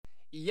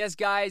Yes,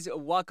 guys,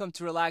 welcome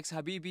to Relax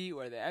Habibi,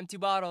 where the empty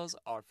bottles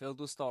are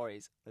filled with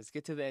stories. Let's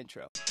get to the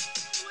intro.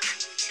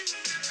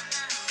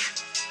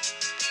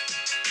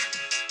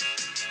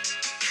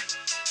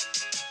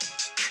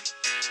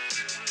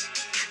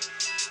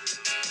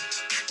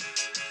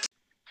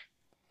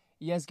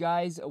 Yes,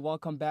 guys,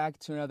 welcome back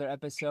to another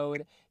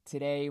episode.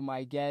 Today,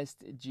 my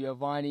guest,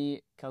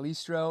 Giovanni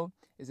Calixtro,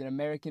 is an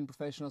American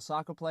professional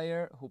soccer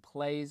player who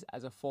plays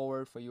as a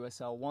forward for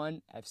USL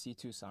One, FC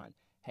Tucson.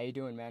 How you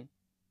doing, man?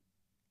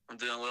 I'm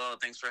doing well.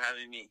 Thanks for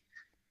having me.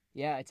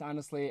 Yeah, it's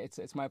honestly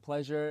it's my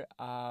pleasure.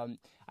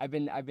 I've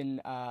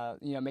been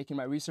making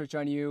my research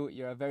on you.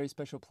 You're a very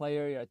special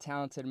player. You're a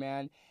talented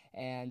man,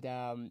 and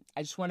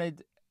I just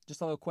wanted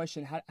just a little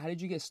question. How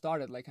did you get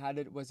started? Like, how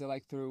did was it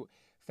like through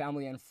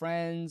family and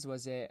friends?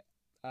 Was it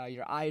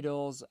your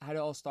idols? How did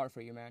it all start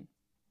for you, man?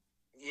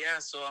 Yeah,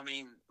 so I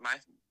mean, my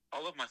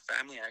all of my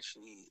family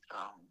actually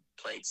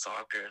played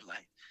soccer.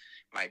 Like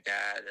my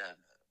dad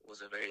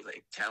was a very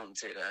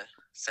talented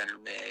center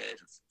mid,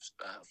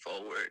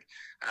 forward.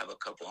 I have a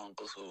couple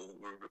uncles who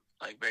were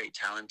like very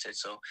talented.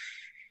 So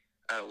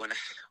when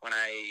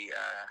I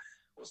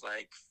was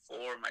like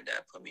 4, my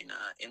dad put me in an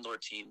indoor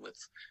team with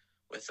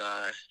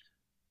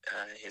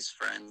his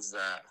friends'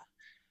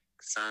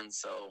 son.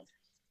 So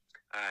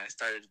I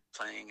started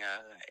playing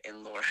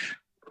indoor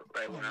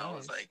right Oh, when I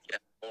was nice. like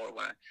or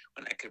when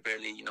I could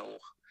barely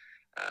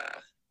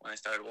when I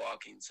started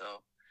walking. So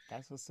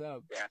That's what's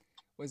up. yeah,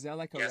 Was that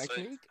like a yeah. So rec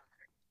league?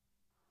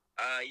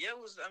 yeah, it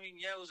was. I mean,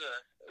 yeah, it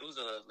was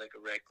a like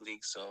a rec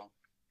league. So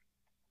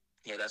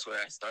yeah, that's where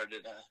I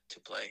started to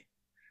play.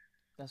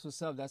 That's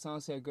what's up. That's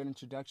honestly a good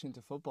introduction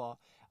to football.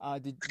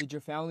 Did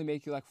your family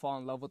make you like fall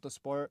in love with the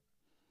sport?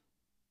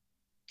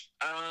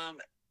 Um,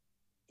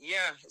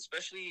 yeah,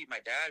 especially my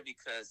dad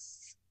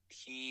because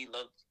he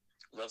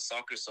loved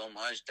soccer so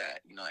much that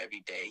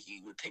every day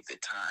he would take the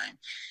time.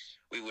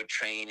 We would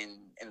train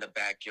in the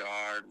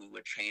backyard. We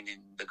would train in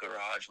the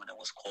garage when it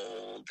was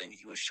cold, and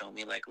he would show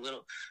me like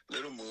little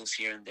moves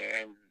here and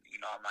there. And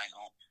on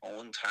my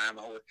own time,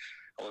 I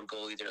would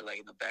go either like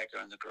in the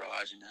backyard or in the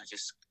garage, and I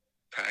just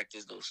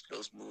practice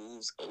those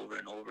moves over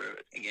and over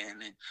again.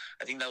 And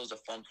I think that was the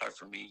fun part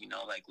for me.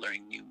 Like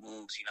learning new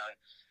moves.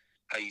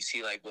 How you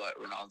see like what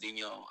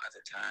Ronaldinho at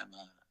the time.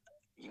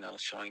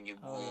 Showing you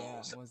Oh yeah,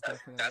 moves. most That,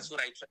 definitely. that's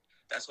what I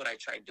that's what I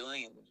tried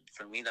doing. And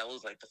for me, that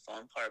was like the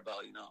fun part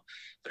about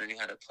learning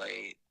how to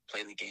play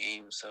the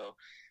game. So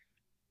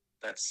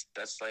that's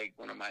like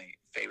one of my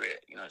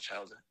favorite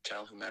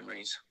childhood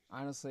memories.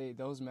 Honestly,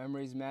 those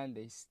memories, man,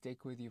 they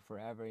stick with you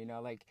forever.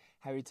 Like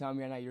how you tell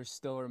me right now, you're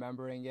still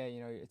remembering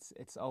it.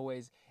 It's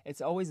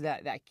always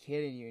that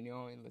kid in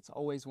you. And it's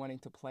always wanting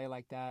to play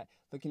like that.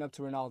 Looking up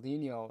to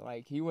Ronaldinho,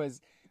 like he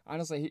was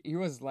honestly, he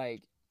was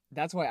like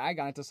that's why I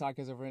got into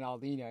soccer as of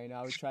Ronaldinho.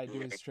 I would try to do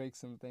his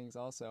tricks and things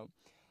also.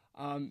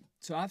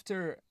 So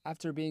after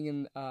being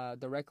in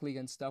the rec league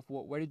and stuff,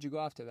 where did you go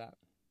after that?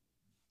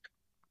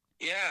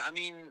 Yeah, I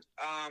mean,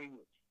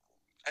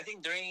 I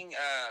think during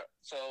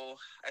so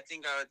I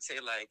think I would say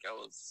like I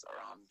was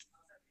around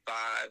 5,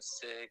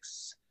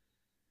 6.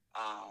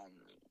 Um,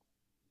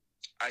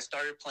 I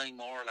started playing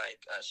more like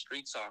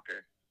street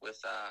soccer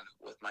with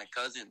my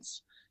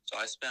cousins. So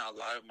I spent a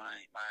lot of my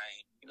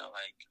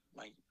like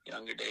my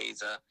younger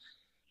days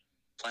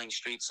playing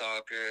street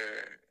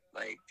soccer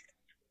like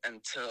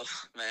until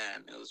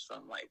man it was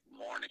from like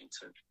morning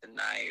to the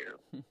night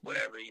or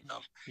whatever.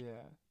 Yeah,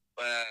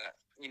 But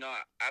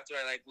after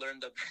I like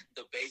learned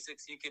the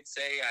basics, you could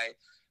say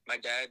my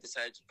dad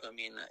decided to put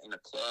me in a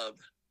club.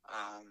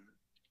 Um,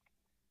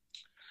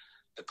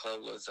 the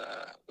club was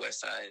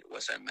West Side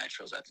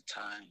Metros at the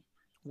time.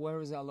 where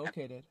was that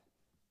located?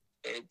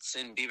 It's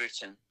in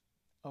Beaverton,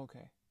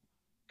 Okay.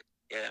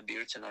 yeah,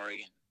 Beaverton,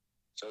 Oregon.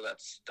 So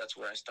that's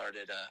where I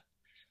started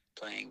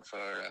playing for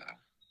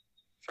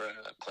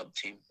a club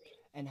team.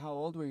 And how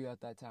old were you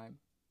at that time?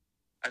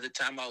 At the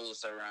time, I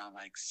was around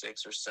like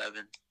 6 or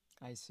 7.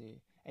 I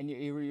see. And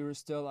you were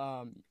still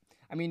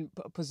I mean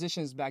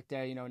positions back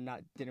there,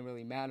 not didn't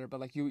really matter, but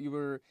like you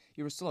were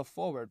still a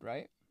forward,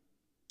 right?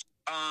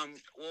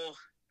 Well,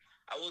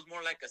 I was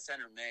more like a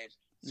center mid,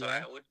 so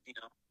Yeah, I would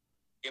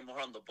get more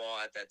on the ball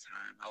at that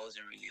time. I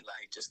wasn't really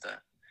like just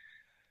a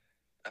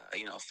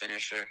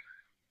finisher.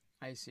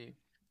 I see.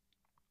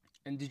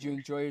 And did you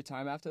enjoy your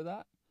time after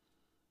that?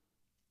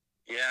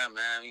 Yeah,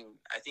 man. I mean,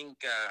 I think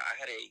I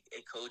had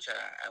a coach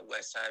at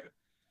Westside,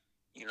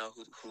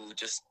 who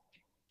just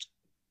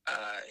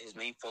his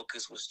main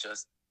focus was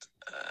just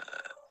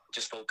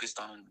focused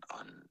on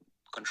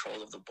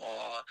control of the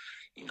ball,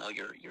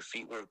 your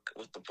feet work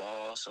with the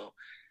ball. So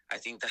I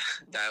think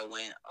that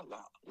went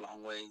a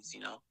long ways.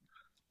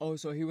 Oh,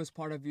 so he was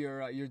part of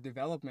your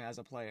development as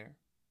a player.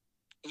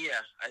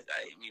 Yeah, I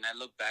mean, I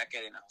look back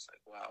at it and I was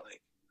like, wow,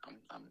 like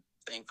I'm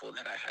thankful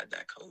that I had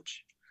that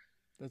coach.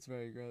 That's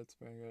very good. That's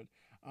very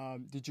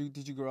good.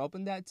 Did you grow up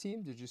in that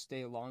team? Did you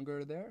stay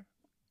longer there?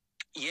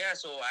 Yeah,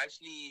 so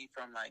actually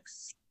from like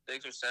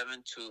 6 or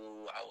 7 to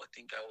I would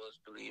think I was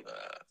believe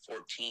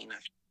 14.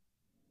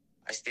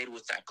 I stayed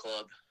with that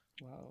club.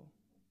 Wow.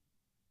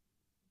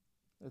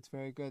 That's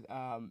very good.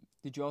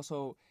 Did you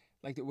also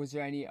like? Was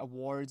there any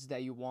awards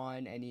that you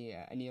won?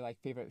 Any like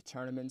favorite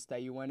tournaments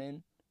that you went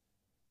in?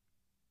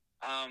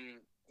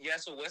 Yeah,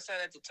 so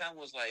Westside at the time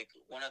was like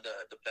one of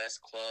the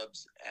best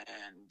clubs,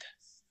 and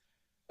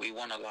we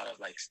won a lot of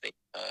like state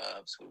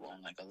cups. We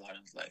won like a lot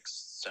of like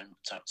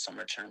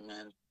summer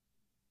tournaments.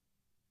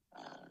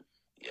 Um,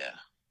 yeah.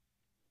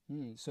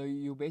 So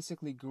you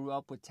basically grew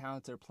up with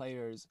talented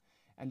players,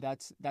 and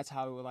that's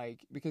how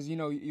like because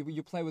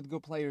you play with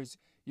good players,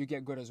 you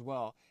get good as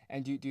well.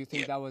 And do you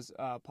think Yeah. that was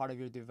part of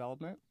your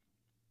development?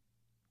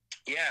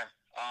 Yeah.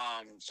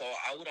 So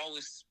I would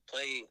always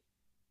play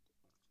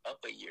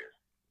up a year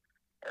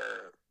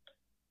or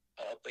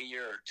up a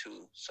year or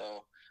two.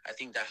 So I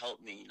think that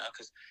helped me,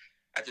 because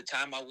at the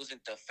time I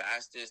wasn't the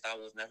fastest. I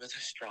was never the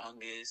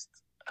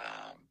strongest.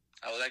 I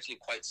was actually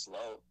quite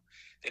slow.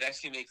 They'd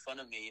actually make fun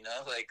of me,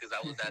 like because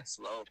I was that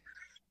slow.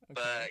 Okay.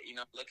 But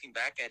looking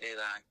back at it,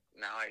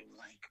 now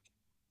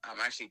I'm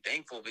actually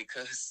thankful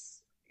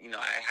because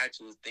I had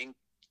to think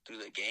through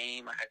the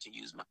game. I had to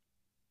use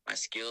my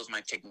skills,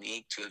 my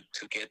technique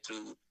to get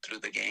through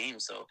the game.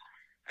 So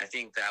I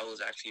think that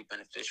was actually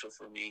beneficial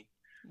for me.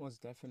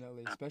 Most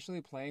definitely,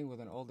 especially playing with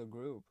an older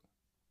group.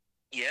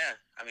 Yeah,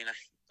 I mean,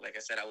 like I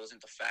said, I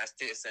wasn't the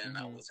fastest, and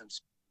I Mm-hmm.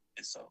 wasn't,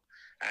 and so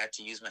I had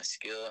to use my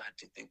skill. I had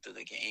to think through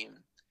the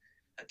game.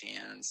 At the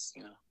end,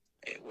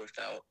 it worked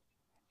out.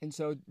 And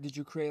so, did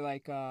you create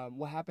like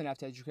what happened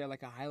after that? Did you create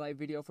like a highlight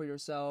video for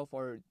yourself,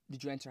 or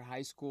did you enter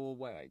high school?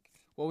 What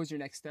was your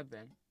next step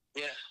then?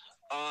 Yeah.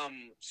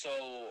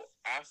 So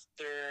after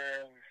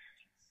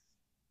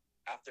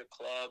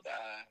club,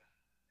 I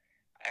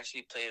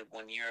actually played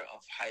 1 year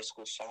of high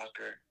school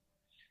soccer,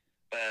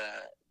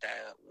 but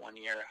that 1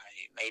 year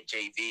I made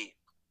JV.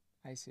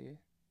 I see.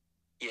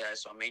 Yeah,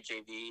 so I made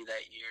JV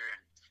that year,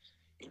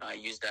 and I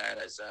used that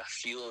as a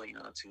fuel,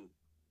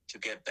 to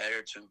get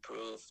better, to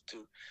improve,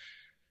 to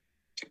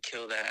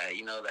kill that,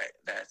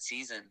 that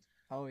season.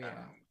 Oh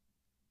yeah.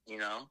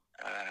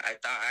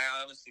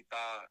 I honestly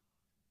thought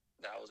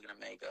that I was gonna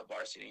make a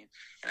varsity,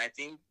 and I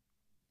think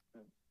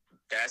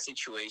that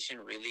situation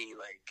really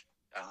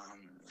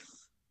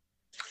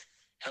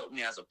helped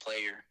me as a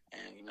player,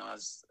 and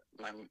as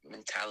my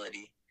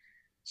mentality.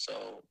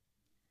 So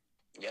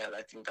yeah,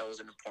 I think that was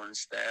an important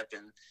step.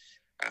 And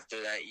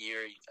after that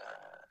year,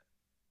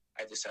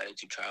 I decided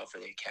to try out for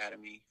the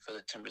academy, for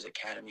the Timbers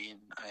Academy,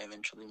 and I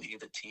eventually made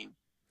the team.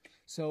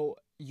 So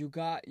you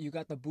got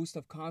the boost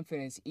of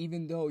confidence,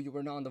 even though you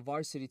were not on the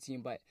varsity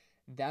team, but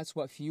that's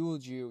what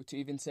fueled you to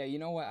even say, you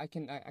know what, I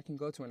can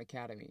go to an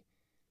academy.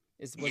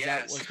 Was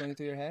that what's going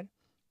through your head?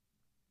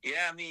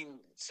 Yeah, I mean,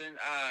 since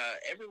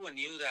everyone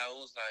knew that I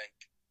was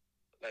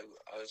like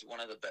I was one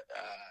of the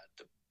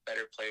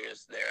better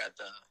players there at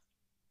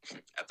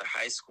the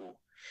high school.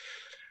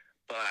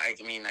 But I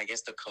mean, I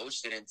guess the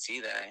coach didn't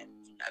see that, and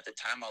at the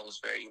time I was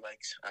very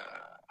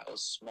I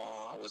was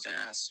small. I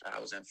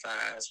wasn't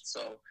fast,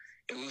 so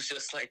it was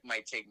just like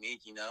my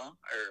technique,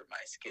 or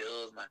my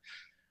skills, my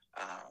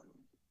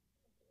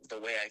the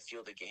way I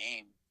feel the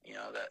game.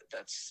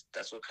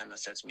 That's what kind of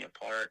sets me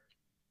apart.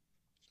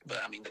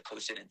 But I mean, the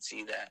coach didn't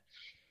see that,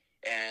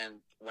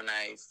 and when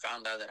I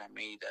found out that I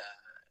made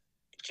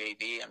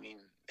JV, I mean,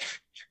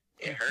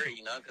 it hurt,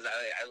 because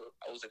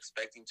I was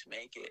expecting to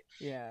make it.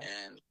 Yeah.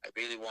 And I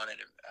really wanted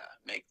to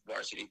make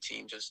varsity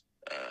team just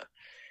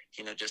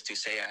to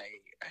say I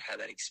had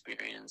that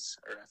experience,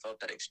 or I felt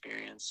that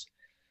experience.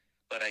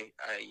 But I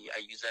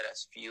use that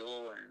as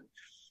fuel, and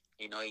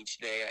each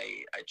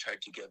day I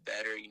tried to get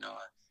better,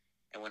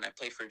 and when I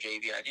played for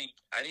JV,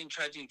 I didn't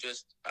try to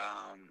just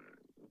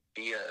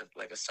be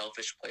a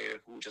selfish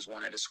player who just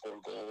wanted to score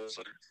goals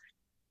or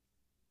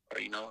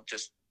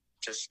just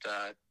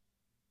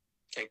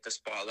take the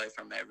spotlight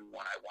from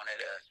everyone. I wanted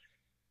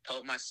to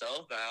help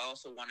myself, but I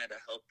also wanted to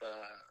help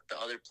the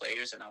other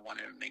players, and I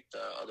wanted to make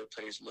the other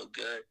players look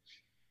good.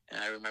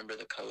 And I remember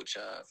the coach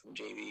from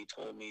JV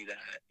told me that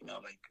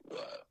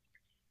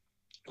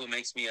what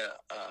makes me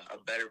a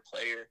better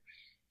player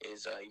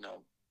is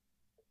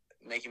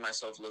making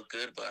myself look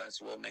good, but as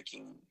well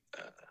making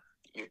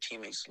your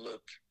teammates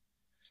look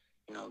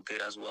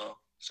good as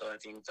well. So I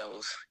think that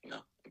was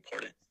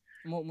important.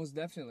 Most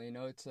definitely,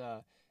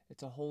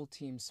 it's a whole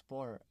team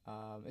sport.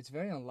 It's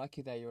very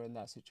unlucky that you're in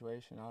that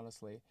situation,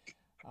 honestly.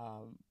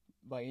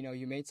 But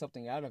you made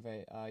something out of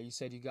it. You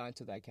said you got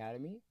into the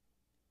academy.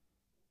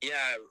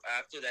 Yeah,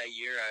 after that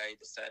year, I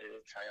decided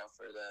to try out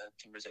for the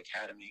Timbers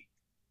Academy.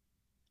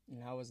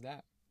 And how was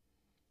that?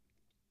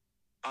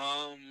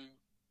 I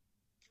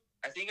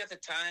think at the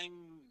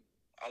time,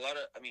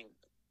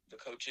 the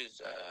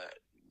coaches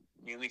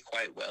knew me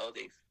quite well.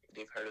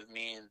 They've heard of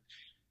me, and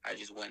I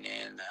just went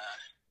in,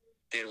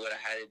 did what I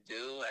had to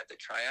do at the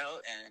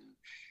tryout, and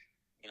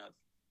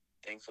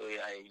thankfully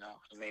I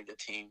made the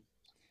team.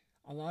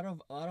 A lot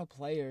of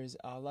players,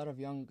 a lot of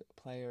young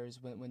players,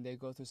 when they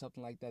go through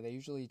something like that, they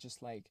usually just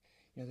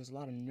there's a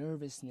lot of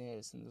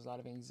nervousness and there's a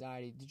lot of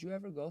anxiety. Did you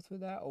ever go through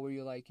that, or were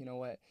you like, you know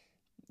what,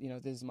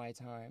 this is my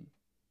time?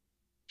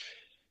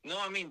 No,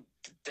 I mean,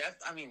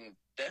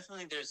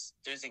 definitely there's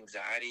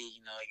anxiety.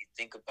 You know, you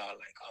think about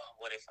like, oh,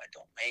 what if I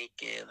don't make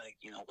it? Like,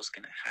 you know, what's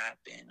gonna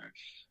happen? Or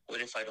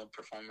what if I don't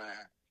perform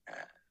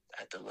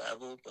at the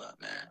level? But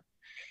man,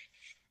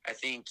 I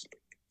think,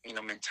 you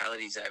know,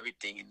 mentality is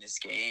everything in this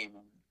game.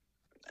 And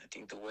I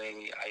think the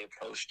way I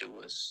approached it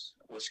was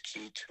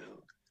key to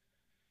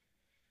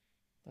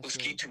That's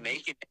really good.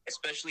 making it,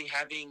 especially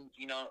having,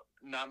 you know,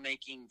 not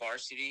making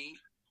varsity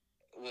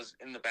was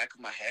in the back of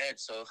my head.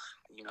 So,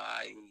 you know,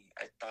 I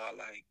thought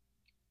like,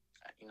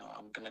 you know,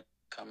 I'm gonna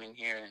come in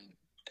here and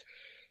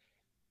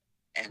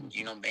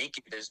you know, make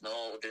it. There's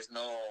no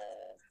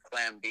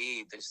plan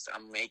B.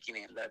 I'm making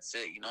it. That's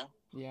it. You know.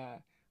 Yeah,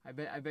 I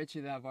bet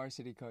you that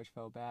varsity coach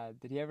felt bad.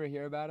 Did he ever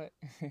hear about it?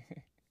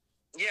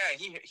 Yeah,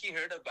 he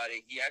heard about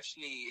it. He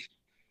actually,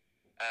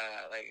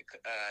 like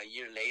a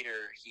year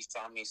later, he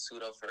saw me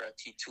suit up for a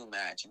T2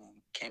 match, and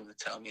he came to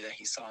tell me that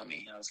he saw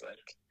me. I was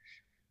like,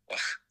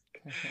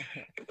 wow,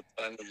 it was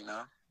fun, you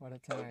know. What a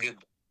So time. good.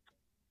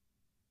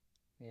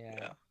 Yeah.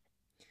 Yeah.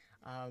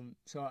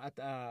 So at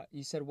the,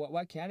 you said what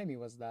academy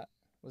was that?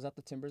 Was that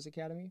the Timbers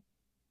Academy?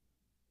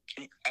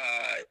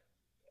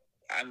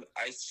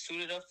 I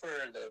suited up for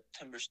the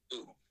Timbers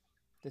too.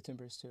 The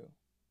Timbers too.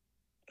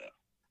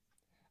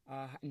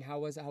 Yeah. And how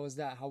was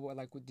that? How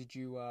like did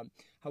you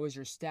how was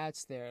your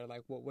stats there?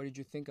 Like what did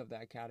you think of the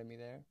academy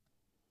there?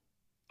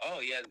 Oh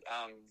yeah.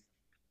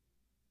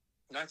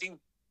 No, I think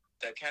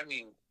the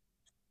academy,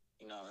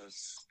 you know,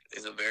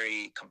 is a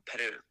very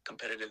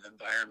competitive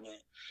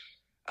environment.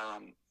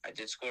 I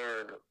did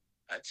score,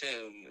 I'd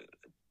say, a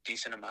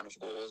decent amount of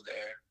goals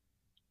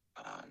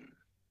there. Um,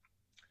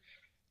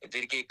 it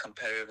did get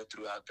competitive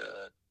throughout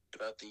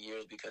the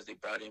years because they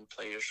brought in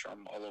players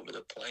from all over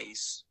the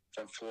place,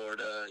 from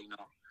Florida, you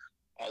know,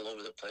 all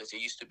over the place.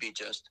 It used to be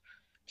just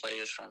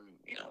players from,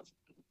 you know,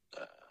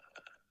 uh,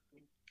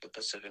 the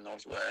Pacific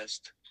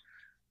Northwest,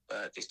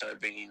 but they started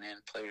bringing in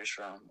players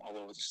from all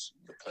over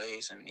the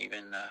place, and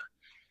even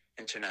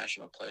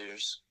international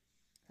players.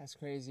 That's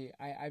crazy.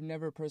 I've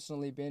never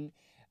personally been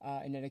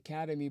in an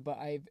academy, but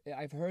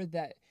I've heard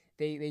that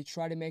they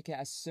try to make it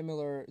as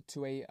similar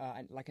to a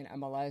like an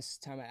MLS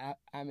type of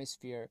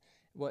atmosphere.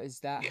 What is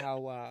that?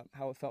 Yeah,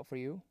 How it felt for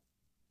you?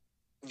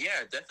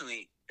 yeah,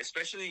 definitely.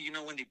 Especially, you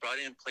know, when they brought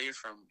in players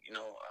from, you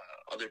know,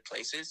 other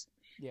places.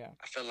 Yeah.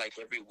 I felt like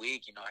every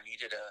week, you know, I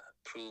needed to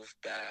prove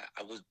that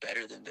I was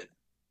better than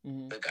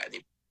Hmm. the guy they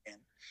put in.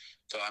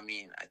 So I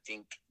mean, I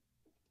think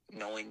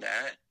knowing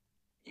that,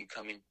 you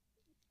come in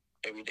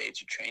every day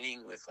to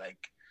training with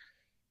like,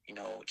 you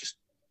know, just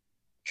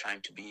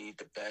trying to be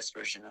the best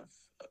version of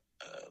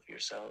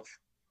yourself.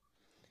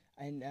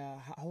 And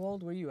how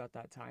old were you at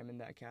that time in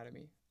the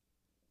academy?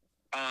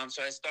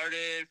 So I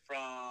started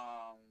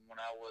from when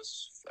I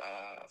was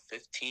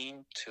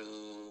 15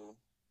 to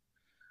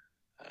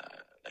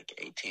like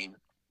 18.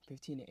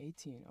 15 to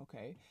 18.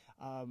 Okay.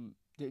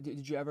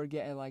 Did you ever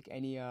get like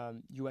any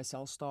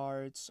USL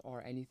starts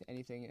or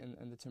anything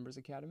in the Timbers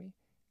Academy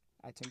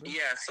at Timbers?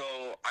 Yeah,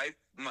 so I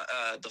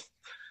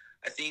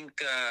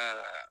think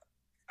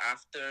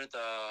after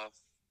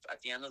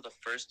at the end of the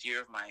first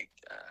year of my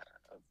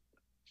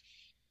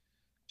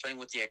playing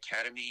with the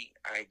academy,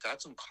 I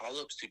got some call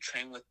ups to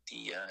train with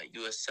the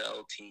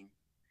USL team.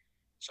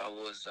 So I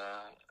was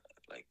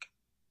like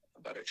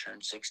about to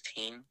turn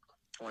 16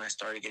 when I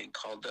started getting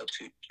called up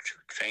to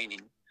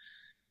training.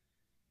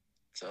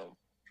 So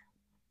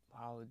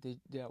Wow,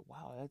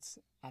 wow, that's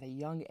at a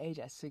young age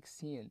at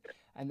 16.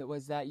 And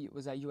was that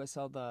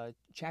USL the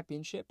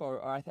championship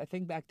or I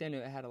think back then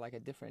it had like a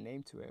different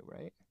name to it,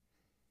 right?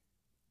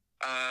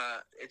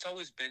 it's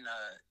always been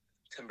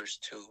Timbers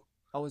too.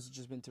 Oh, it's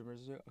just been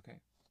Timbers? Okay.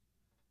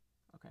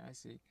 Okay, I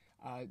see.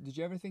 Did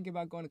you ever think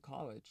about going to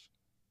college?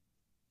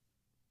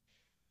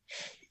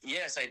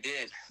 Yes, I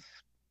did,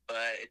 but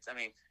it's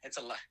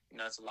a lot. You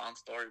know, it's a long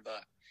story,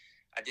 but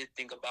I did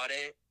think about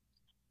it.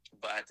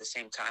 But at the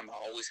same time, I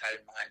always had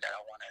in mind that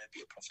I wanted to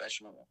be a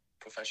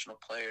professional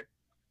player.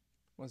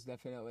 Most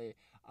definitely.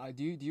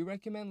 Do you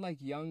recommend like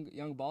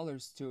young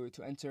ballers to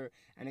enter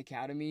an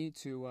academy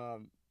to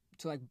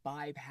like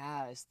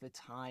bypass the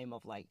time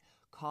of like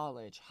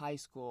college, high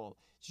school,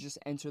 to just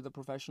enter the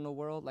professional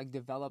world, like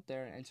develop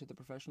there and enter the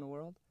professional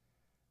world?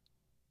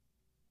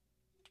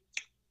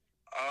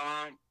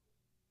 Um,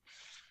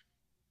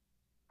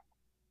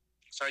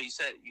 sorry, you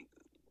said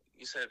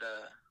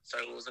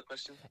sorry. What was the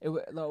question?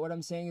 No, what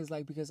I'm saying is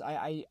like because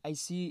I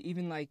see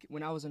even like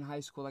when I was in high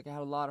school, like I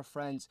had a lot of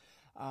friends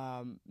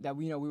that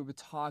we would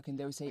talk and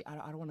they would say I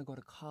don't want to go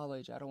to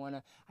college. I don't want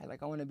to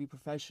I want to be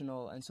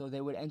professional, and so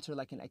they would enter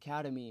like an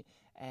academy,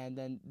 and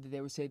then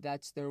they would say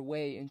that's their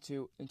way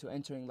into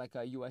entering like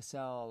a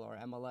USL or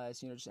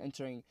MLS, just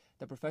entering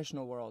the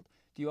professional world.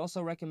 Do you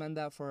also recommend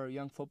that for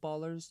young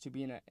footballers to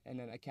be in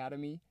an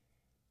academy?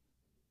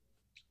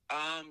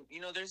 You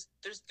know, there's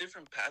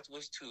different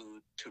pathways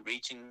to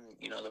reaching,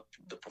 you know,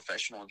 the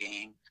professional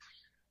game.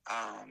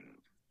 Um,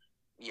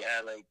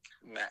 yeah, like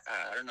Matt,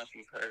 I don't know if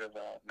you've heard of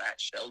Matt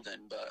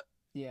Sheldon, but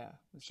Yeah,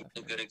 most he's a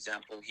good definitely.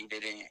 example. He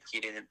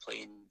didn't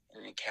play in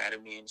an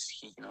academy, and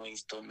he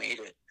still made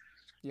it.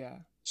 Yeah.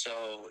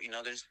 So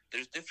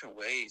there's different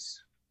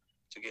ways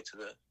to get to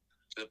the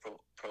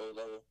pro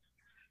level.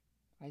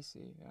 I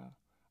see. Yeah.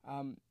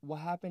 What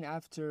happened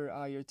after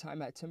your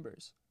time at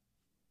Timbers?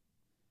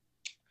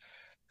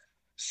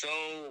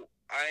 So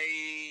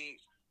I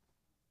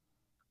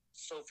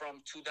so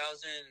from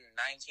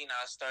 2019,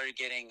 I started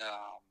getting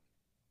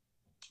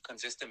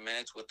consistent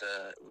minutes with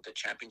the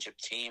championship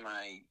team.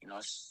 I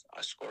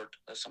scored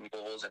some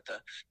goals at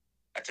the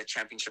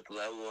championship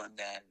level, and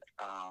then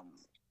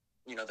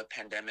the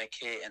pandemic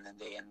hit, and then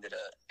they ended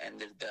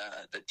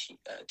the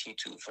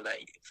T2 for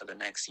the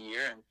next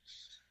year, and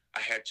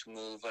I had to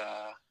move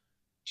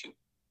to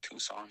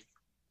Tucson.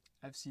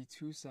 FC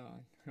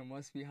Tucson. It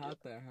must be hot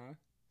there, huh?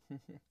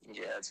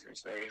 Yeah,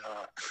 it's very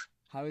hot.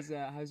 How's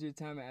your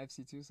time at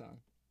FC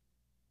Tucson?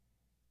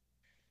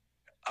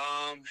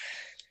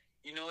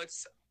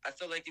 It's I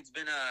feel like it's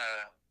been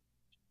a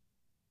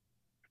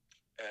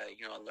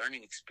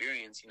learning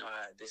experience.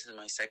 This is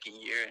my second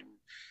year, and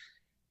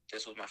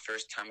this was my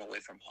first time away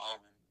from home,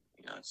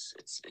 and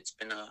it's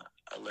been a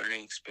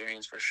learning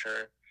experience for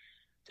sure.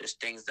 There's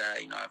things that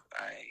I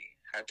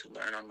had to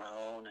learn on my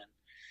own,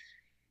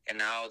 and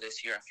now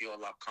this year I feel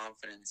a lot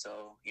confident.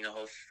 So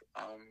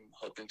I'm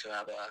hoping to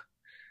have a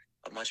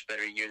much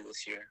better year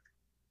this year.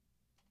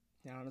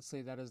 Yeah,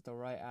 honestly, that is the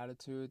right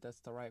attitude. That's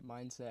the right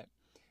mindset.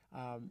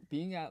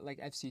 Being at like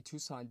FC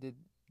Tucson, did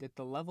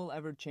the level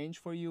ever change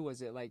for you?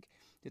 Was it like,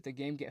 did the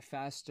game get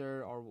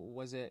faster, or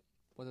was it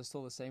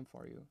still the same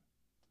for you?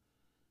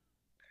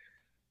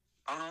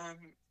 I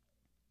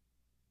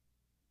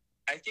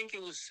think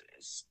it was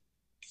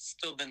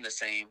still been the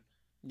same.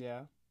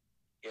 Yeah.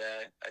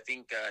 Yeah, I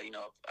think I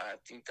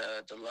think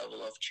the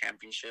level of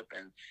championship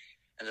and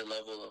the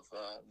level of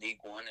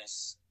League One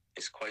is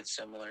quite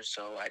similar.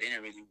 So I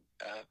didn't really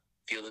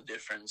feel the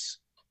difference.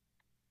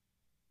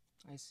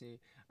 I see.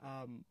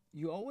 Have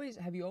you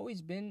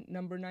always been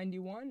number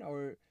 91,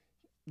 or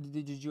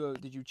did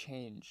you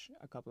change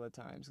a couple of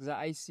times? Because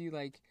I see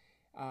like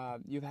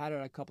you've had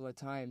it a couple of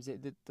times.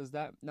 Does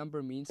that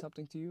number mean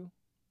something to you?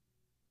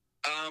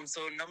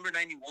 So number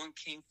 91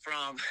 came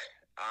from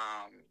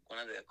one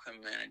of the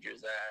equipment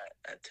managers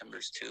at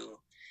Timbers too.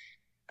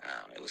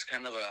 It was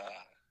kind of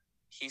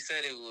he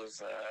said it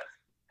was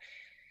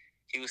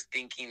he was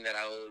thinking that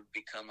I would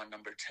become a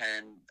number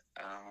 10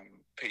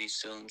 pretty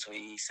soon. So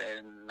he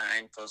said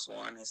 9 +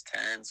 1 is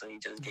 10. So he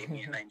just gave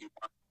me a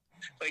 91.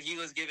 But he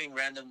was giving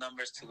random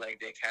numbers to like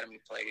the academy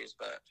players.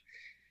 But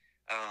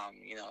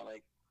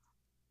like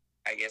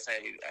I guess I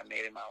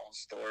made it my own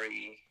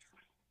story.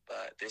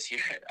 But this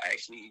year I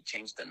actually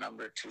changed the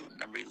number to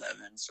number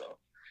 11. So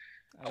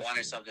I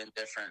wanted something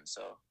different.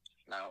 So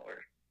now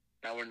we're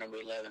number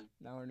 11.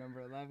 Now we're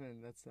number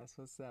 11. That's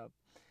what's up.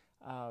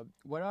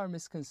 What are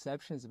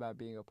misconceptions about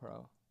being a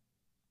pro?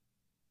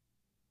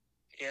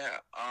 Yeah,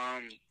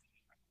 I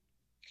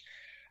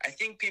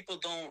think people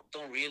don't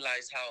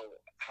realize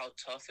how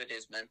tough it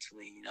is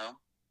mentally.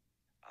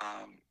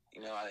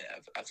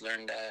 I've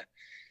learned that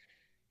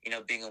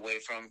being away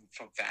from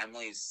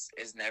families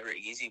is never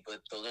easy,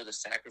 but those are the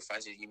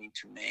sacrifices you need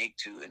to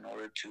make in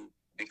order to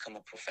become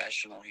a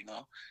professional.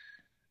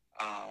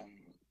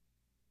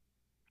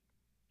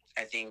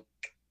 I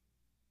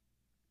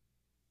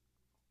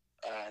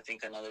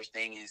think another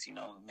thing is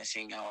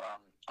missing out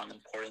on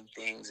important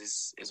things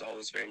is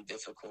always very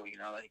difficult.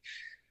 Like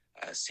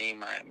seeing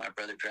my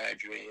brother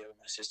graduate or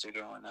my sister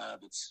growing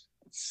up, it's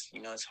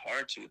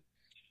hard to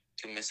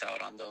miss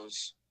out on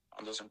those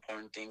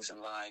important things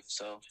in life.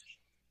 So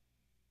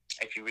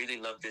if you really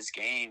love this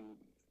game,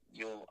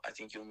 I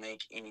think you'll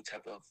make any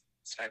type of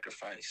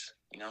sacrifice.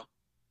 Yeah,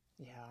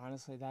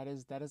 honestly, that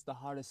is the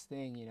hardest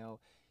thing.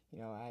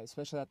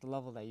 Especially at the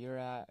level that you're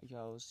at.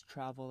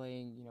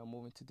 Traveling,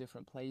 moving to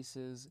different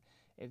places.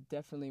 It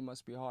definitely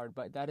must be hard,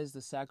 but that is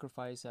the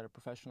sacrifice that a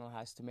professional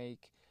has to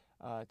make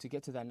to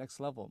get to that next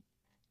level.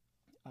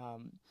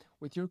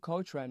 With your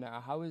coach right now,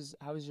 how is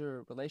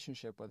your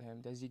relationship with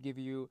him? Does he give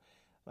you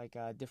like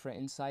different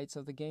insights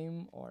of the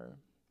game, or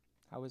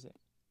how is it?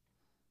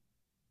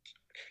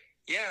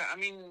 Yeah, I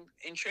mean,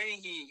 in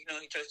training, he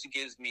tries to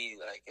give me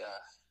like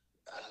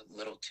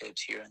little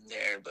tips here and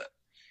there, but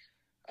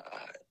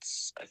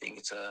I think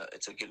it's a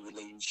good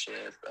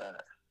relationship.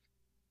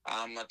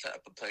 I'm a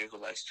type of player who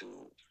likes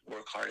to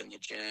work hard in the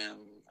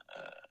gym,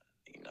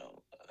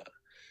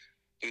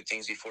 do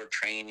things before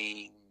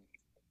training,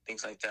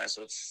 things like that.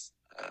 So it's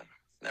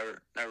never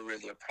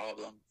really a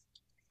problem.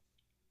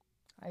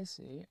 I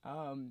see.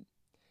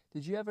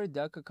 Did you ever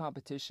duck a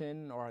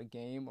competition or a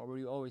game, or were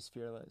you always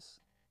fearless?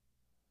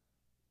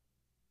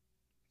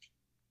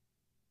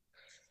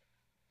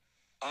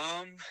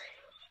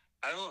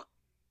 I don't.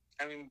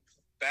 I mean,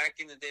 back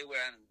in the day when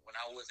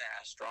I wasn't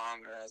as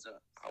strong or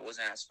I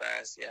wasn't as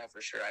fast, yeah,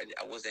 for sure.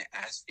 I wasn't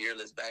as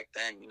fearless back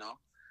then,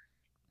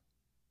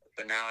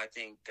 But now I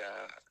think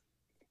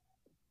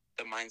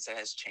the mindset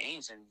has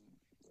changed, and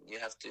you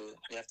have to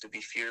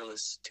be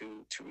fearless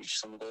to reach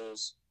some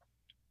goals.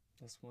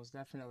 That's most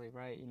definitely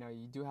right.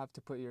 You do have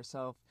to put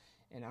yourself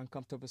in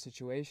uncomfortable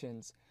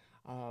situations.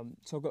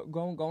 So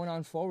going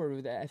on forward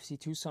with the FC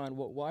Tucson,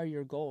 what are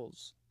your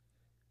goals?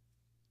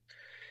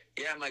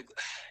 Yeah,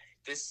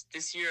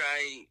 this year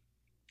I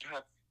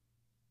have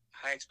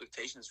high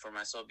expectations for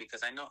myself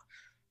because I know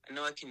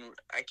I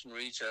can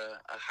reach a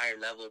higher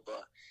level,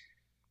 but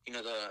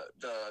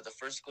the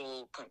first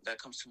goal that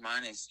comes to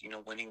mind is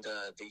winning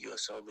the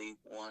USL League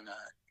One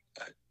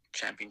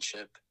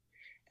championship,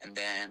 and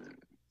then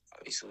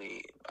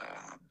obviously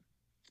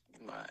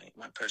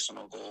my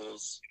personal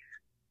goals.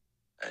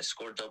 I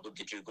scored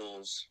double-digit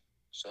goals,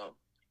 so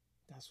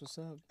That's what's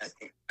up. I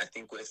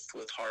think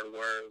with hard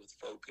work, with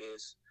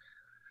focus,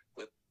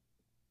 with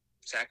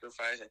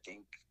sacrifice, I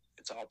think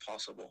it's all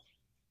possible.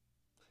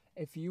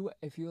 If you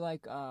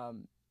like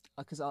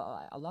because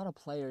a lot of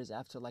players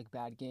after like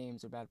bad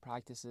games or bad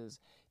practices,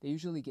 they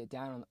usually get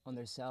down on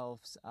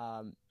themselves.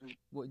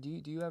 What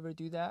do you ever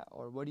do that,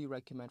 or what do you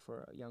recommend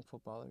for young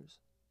footballers?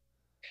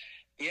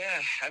 Yeah,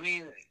 I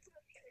mean,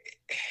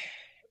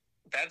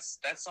 that's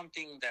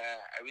something that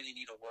I really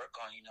need to work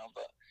on,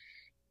 but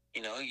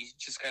you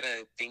just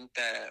gotta think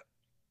that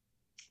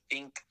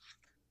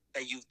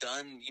you've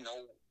done,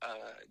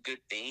 good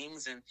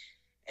things, and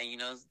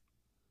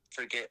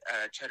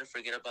try to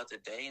forget about the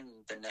day, and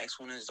the next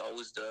one is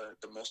always the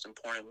most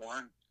important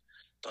one.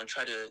 Don't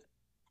try to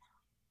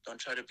don't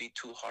try to be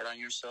too hard on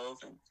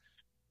yourself, and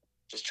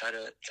just try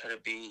to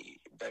be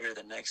better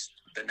the next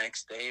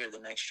day or the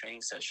next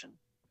training session.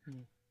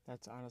 Hmm.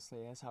 That's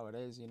how it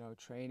is.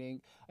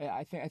 Training.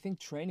 I think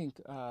training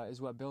is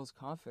what builds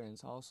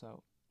confidence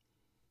also.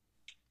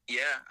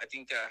 Yeah, I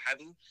think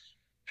having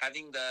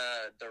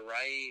the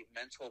right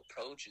mental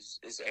approach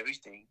is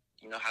everything.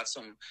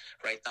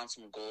 Write down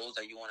some goals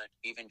that you want to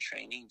achieve in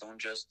training. Don't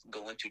just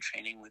go into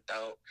training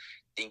without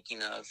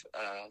thinking of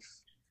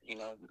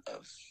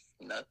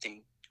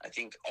nothing. I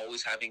think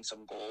always having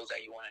some goals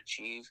that you want to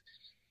achieve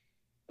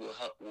will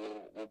help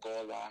will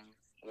go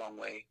a long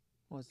way.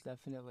 Most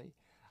definitely.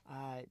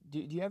 Do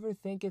you ever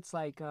think it's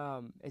like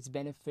it's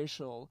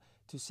beneficial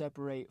to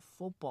separate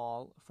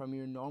football from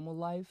your normal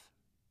life?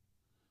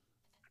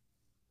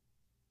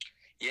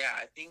 Yeah,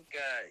 I think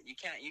you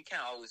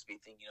can't always be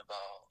thinking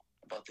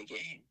about the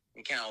game.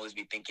 You can't always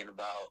be thinking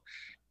about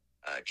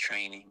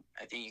training.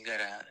 I think you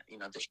gotta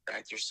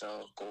distract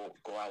yourself, go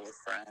out with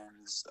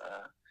friends,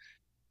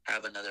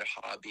 have another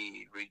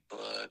hobby, read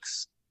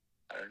books.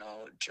 I don't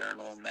know,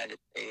 journal,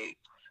 meditate,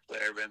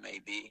 whatever it may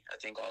be. I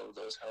think all of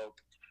those help.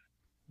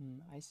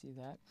 I see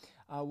that.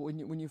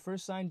 When you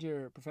first signed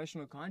your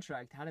professional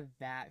contract, how did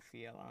that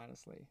feel,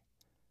 honestly?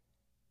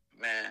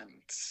 Man,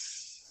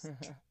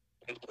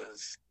 it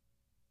was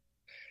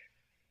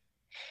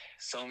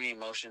so many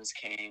emotions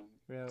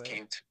Really?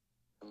 came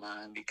to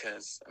mind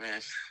because man,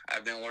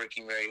 I've been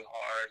working very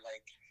hard,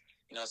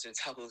 like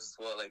since I was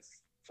like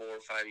 4 or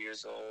 5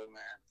 years old.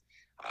 Man,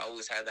 I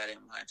always had that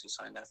in mind to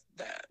sign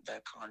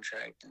that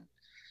contract, and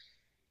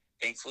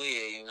thankfully,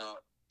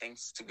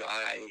 thanks to God,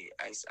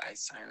 I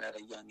signed at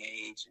a young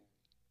age, and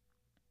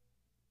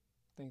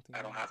Thank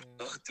I don't God, have to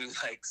yeah. go through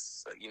like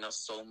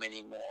so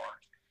many more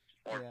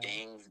Yeah.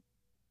 things.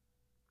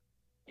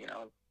 You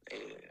know,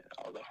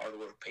 all the hard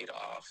work paid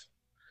off.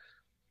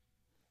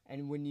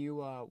 And when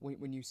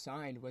you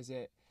signed,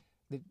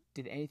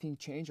 did anything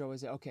change, or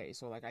was it okay?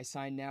 So like I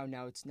signed now,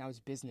 now it's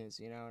business,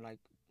 and like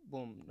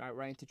boom,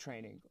 right into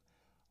training,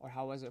 or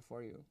how was it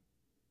for you?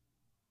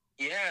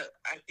 Yeah,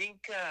 I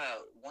think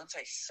once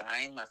I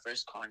signed my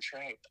first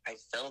contract, I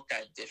felt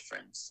that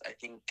difference. I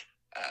think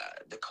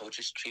the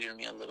coaches treated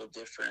me a little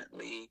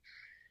differently.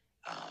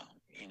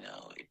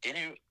 It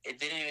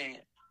didn't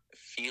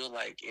feel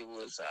like it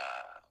was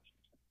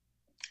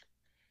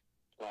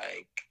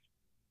like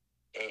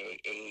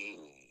a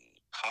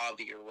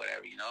hobby or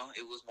whatever.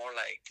 It was more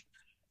like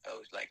I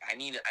was like I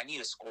need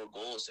to score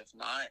goals. If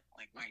not,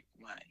 like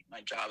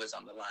my job is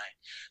on the line.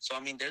 So I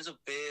mean, there's a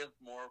bit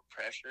more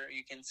pressure,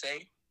 you can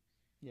say,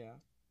 Yeah.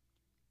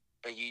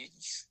 but you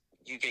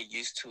get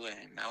used to it,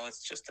 and now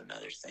it's just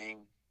another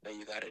thing that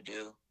you got to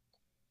do.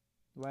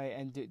 Right.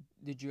 And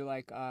did you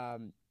like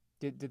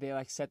did they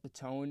like set the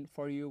tone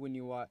for you when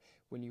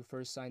you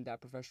first signed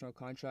that professional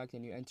contract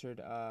and you entered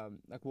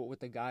like what with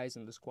the guys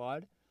in the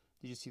squad?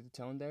 Did you see the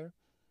tone there?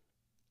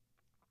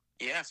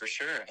 Yeah, for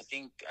sure. I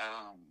think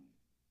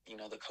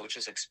the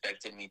coaches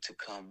expected me to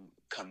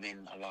come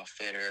in a lot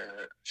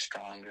fitter,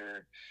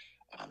 stronger.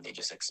 They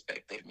just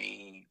expected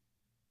me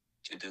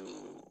to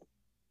do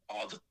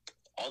all the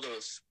all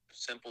those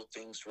simple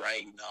things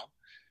right.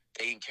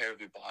 Taking care of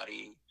your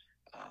body.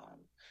 Um,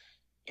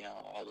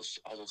 all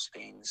those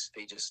things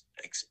they just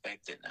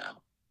expect it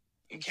now.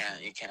 You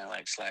can't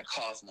like slack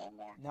off no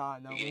more. Nah,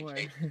 no You're getting more.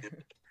 paid.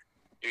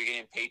 You're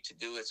getting paid to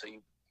do it, so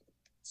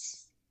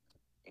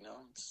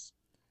it's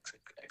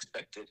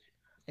expected.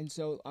 And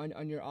so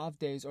on your off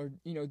days or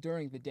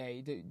during the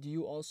day, do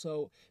you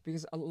also,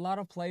 because a lot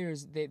of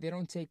players they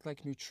don't take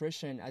like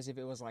nutrition as if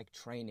it was like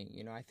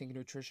training. I think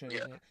nutrition is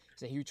Yeah,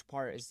 a huge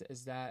part.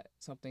 Is that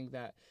something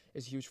that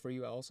is huge for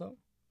you also?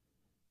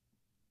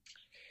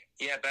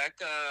 yeah. Back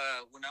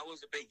when I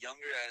was a bit younger,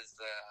 as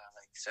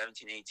like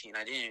 17, 18,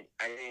 I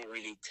didn't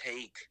really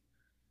take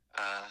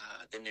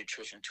the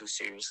nutrition too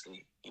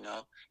seriously,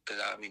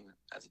 because I mean,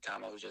 at the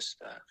time I was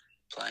just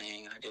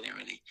playing. I didn't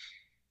really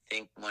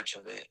think much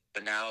of it.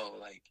 But now,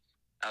 like,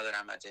 now that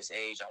I'm at this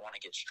age, I want to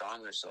get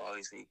stronger. So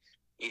obviously,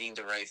 eating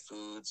the right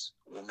foods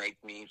will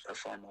make me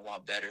perform a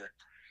lot better.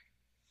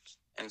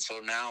 And so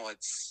now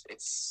it's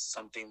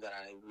something that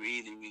I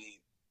really,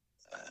 really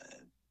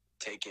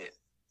take it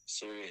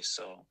serious.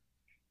 So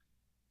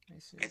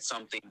it's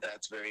something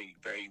that's very,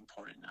 very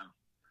important now.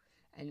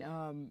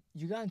 And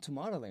you got into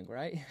modeling,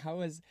 right?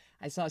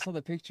 I saw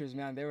the pictures,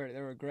 man. They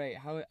were great.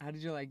 How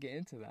did you get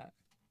into that?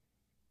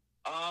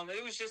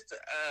 It was just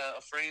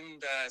a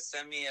friend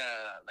sent me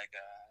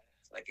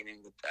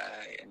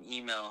an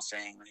email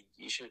saying like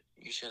you should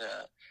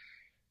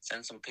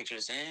send some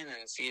pictures in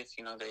and see if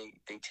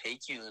they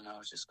take you. And I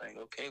was just like,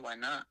 okay, why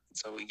not?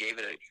 So we gave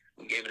it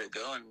a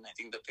go, and I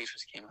think the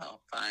pictures came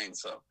out fine.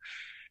 So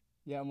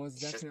yeah, most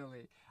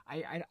definitely.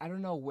 I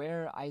don't know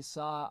where I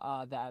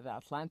saw the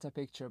Atlanta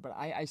picture, but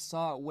I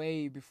saw it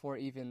way before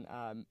even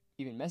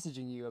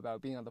messaging you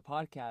about being on the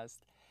podcast.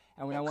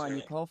 And when I went on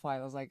your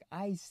profile, I was like,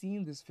 I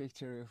seen this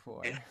picture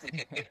before.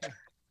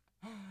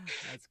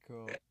 That's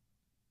cool.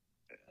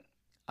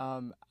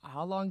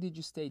 How long did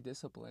you stay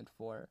disciplined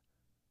for?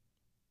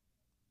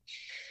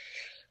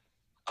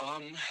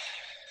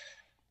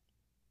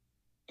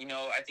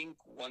 I think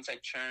once I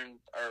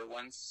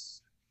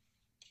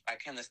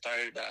kind of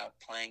started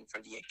playing for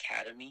the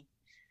academy,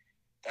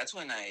 that's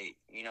when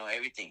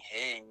everything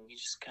hit, and you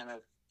just kind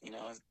of,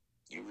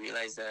 you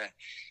realize that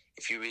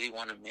if you really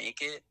want to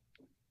make it,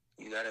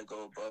 you got to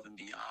go above and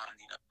beyond.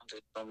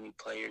 There's so many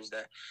players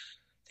that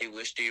they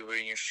wish they were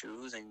in your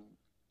shoes, and,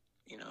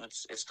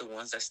 it's the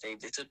ones that stay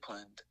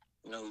disciplined,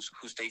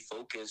 who stay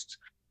focused,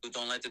 who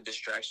don't let the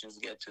distractions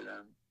get to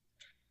them.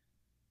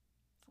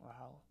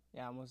 Wow.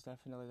 Yeah, most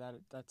definitely.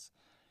 That's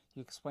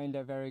you explained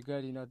it very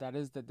good. That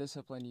is the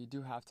discipline you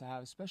do have to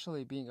have,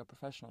 especially being a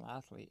professional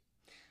athlete.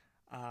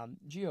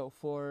 Gio,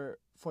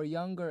 for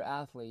younger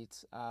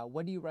athletes,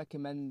 what do you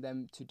recommend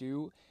them to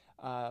do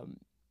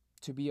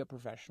to be a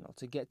professional,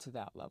 to get to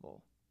that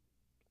level?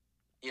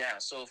 Yeah,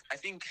 so I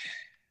think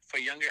for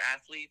younger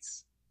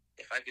athletes,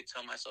 if I could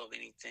tell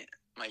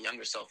my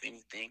younger self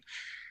anything,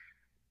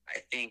 I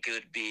think it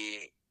would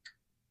be,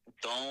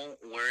 don't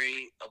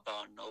worry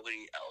about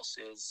nobody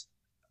else's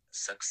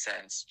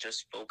success.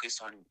 Just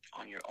focus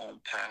on your own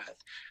path.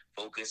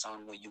 Focus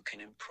on what you can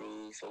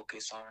improve.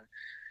 Focus on,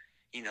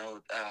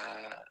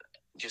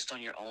 just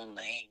on your own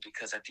lane.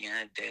 Because at the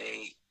end of the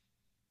day,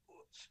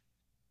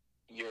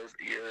 your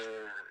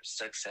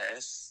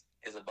success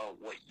is about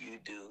what you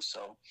do.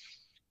 So,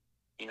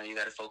 you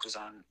got to focus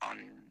on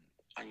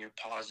your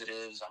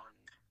positives,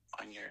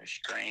 on your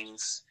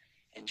strengths,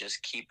 and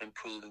just keep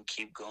improving,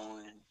 keep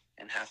going,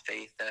 and have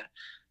faith that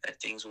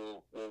things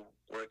will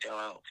work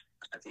out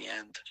at the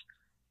end.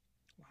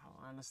 Wow,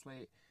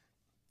 honestly,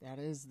 that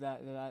is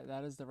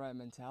the right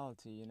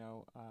mentality.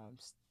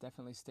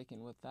 Definitely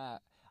sticking with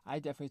that. I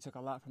definitely took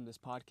a lot from this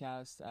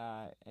podcast,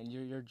 and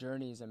your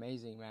journey is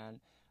amazing, man.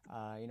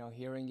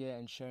 Hearing it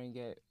and sharing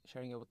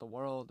it with the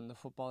world and the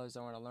footballers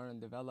that want to learn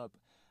and develop.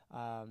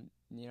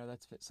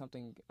 That's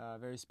something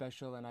very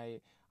special, and I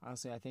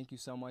thank you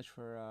so much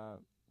for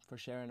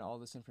sharing all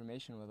this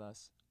information with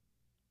us.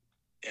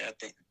 Yeah,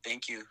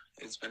 thank you.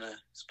 It's been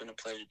a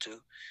pleasure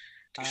to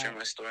share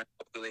my story.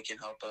 Hopefully, it can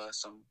help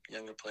some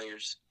younger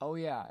players. Oh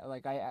yeah,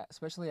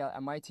 especially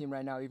at my team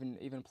right now,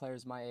 even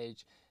players my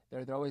age,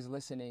 they're always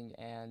listening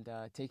and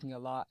taking a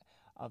lot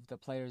of the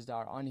players that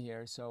are on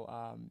here.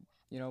 So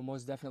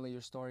most definitely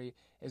your story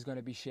is going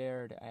to be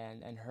shared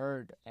and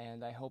heard,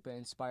 and I hope it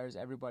inspires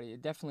everybody.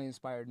 It definitely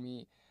inspired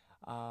me.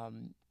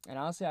 And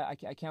honestly, I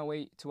can't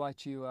wait to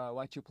watch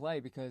you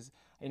play, because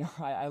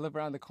I live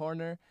around the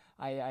corner.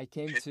 I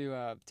came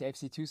to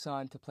FC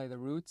Tucson to play the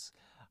Roots.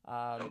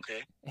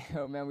 Okay.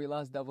 Man, we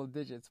lost double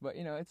digits, but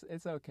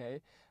it's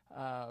okay.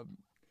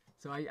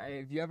 So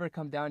if you ever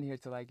come down here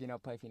to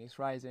play Phoenix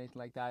Rise or anything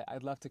like that,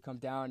 I'd love to come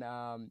down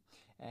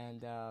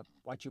and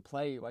watch you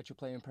play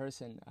in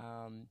person.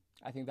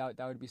 I think that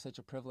would be such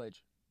a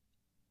privilege.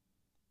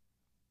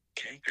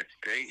 Okay,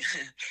 great.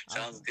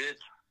 Sounds good.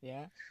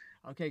 Yeah.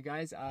 Okay,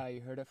 guys,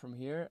 you heard it from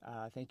here.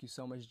 Thank you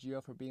so much,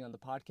 Gio, for being on the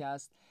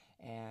podcast,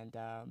 and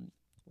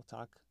we'll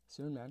talk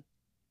soon, man.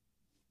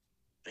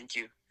 Thank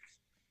you.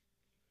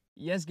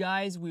 Yes,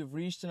 guys, we've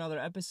reached another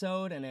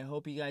episode, and I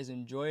hope you guys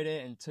enjoyed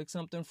it and took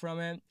something from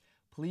it.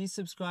 Please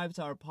subscribe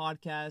to our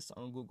podcast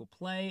on Google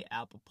Play,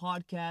 Apple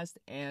Podcast,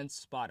 and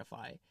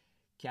Spotify.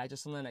 Catch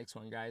us on the next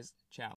one, guys. Ciao.